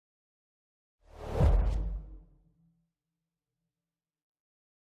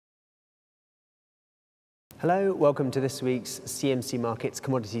Hello, welcome to this week's CMC Markets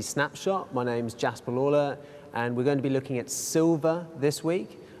Commodities Snapshot. My name's Jasper Lawler, and we're going to be looking at silver this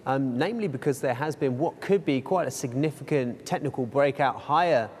week, namely because there has been what could be quite a significant technical breakout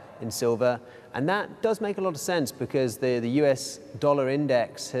higher in silver, and that does make a lot of sense because the US dollar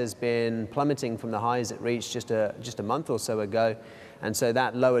index has been plummeting from the highs it reached just a month or so ago, and so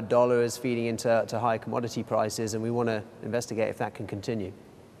that lower dollar is feeding into high commodity prices, and we want to investigate if that can continue.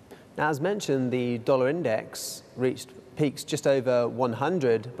 Now, as mentioned, the dollar index reached peaks just over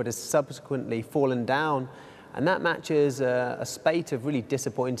 100, but has subsequently fallen down, and that matches a spate of really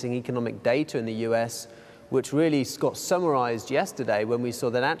disappointing economic data in the US, which really got summarized yesterday when we saw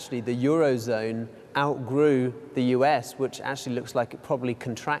that actually the Eurozone outgrew the US, which actually looks like it probably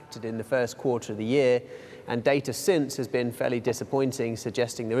contracted in the first quarter of the year, and data since has been fairly disappointing,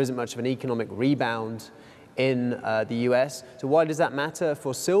 suggesting there isn't much of an economic rebound in the US. So why does that matter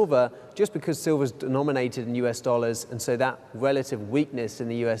for silver? Just because silver is denominated in US dollars, and so that relative weakness in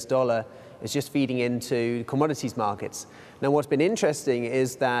the US dollar is just feeding into commodities markets. Now, what's been interesting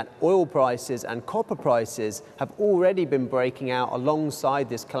is that oil prices and copper prices have already been breaking out alongside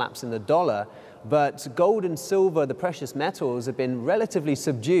this collapse in the dollar, but gold and silver, the precious metals, have been relatively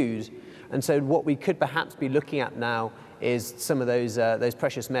subdued. And so what we could perhaps be looking at now is some of those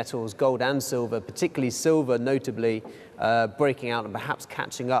precious metals, gold and silver, particularly silver notably, breaking out and perhaps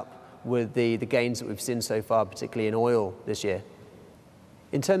catching up with the gains that we've seen so far, particularly in oil this year.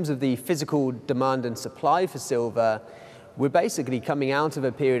 In terms of the physical demand and supply for silver, we're basically coming out of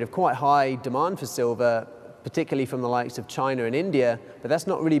a period of quite high demand for silver, particularly from the likes of China and India, but that's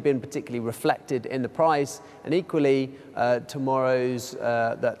not really been particularly reflected in the price. And equally, tomorrow's,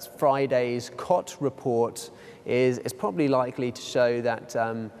 that's Friday's COT report is probably likely to show that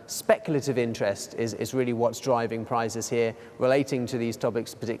speculative interest is really what's driving prices here, relating to these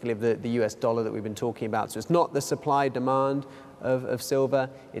topics, particularly of the US dollar that we've been talking about. So it's not the supply-demand of silver,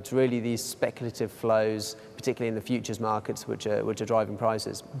 it's really these speculative flows, particularly in the futures markets, which are driving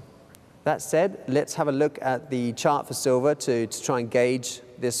prices. That said, let's have a look at the chart for silver to try and gauge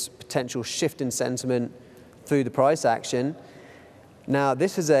this potential shift in sentiment through the price action. Now,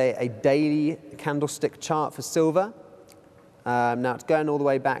 this is a daily candlestick chart for silver. Now, it's going all the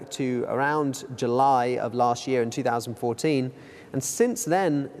way back to around July of last year in 2014. And since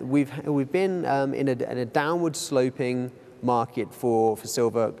then, we've been in a downward sloping market for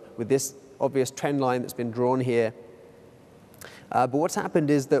silver with this obvious trend line that's been drawn here. But what's happened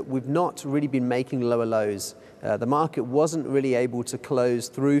is that we've not really been making lower lows. The market wasn't really able to close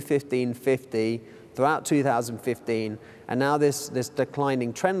through 1550 throughout 2015, and now this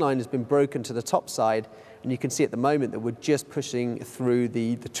declining trend line has been broken to the top side, and you can see at the moment that we're just pushing through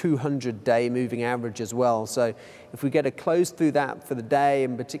the 200-day moving average as well. So if we get a close through that for the day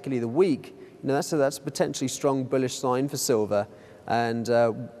and particularly the week, that's a potentially strong bullish sign for silver. And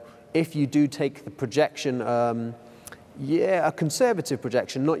if you do take the projection, a conservative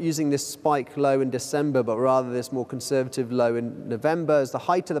projection, not using this spike low in December, but rather this more conservative low in November as the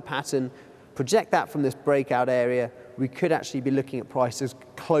height of the pattern, project that from this breakout area, we could actually be looking at prices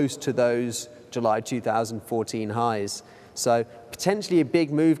close to those July 2014 highs. So potentially a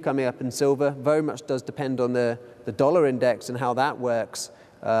big move coming up in silver. Very much does depend on the dollar index and how that works,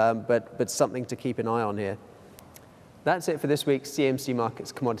 but something to keep an eye on here. That's it for this week's CMC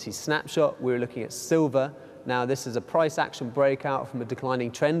Markets Commodities Snapshot. We're looking at silver. Now, this is a price action breakout from a declining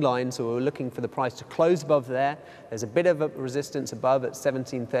trend line, so we're looking for the price to close above there. There's a bit of a resistance above at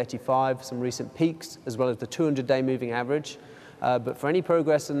 1735, some recent peaks, as well as the 200-day moving average. But for any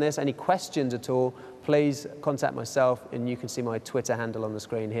progress in this, any questions at all, please contact myself, and you can see my Twitter handle on the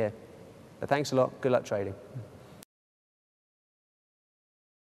screen here. But thanks a lot. Good luck trading.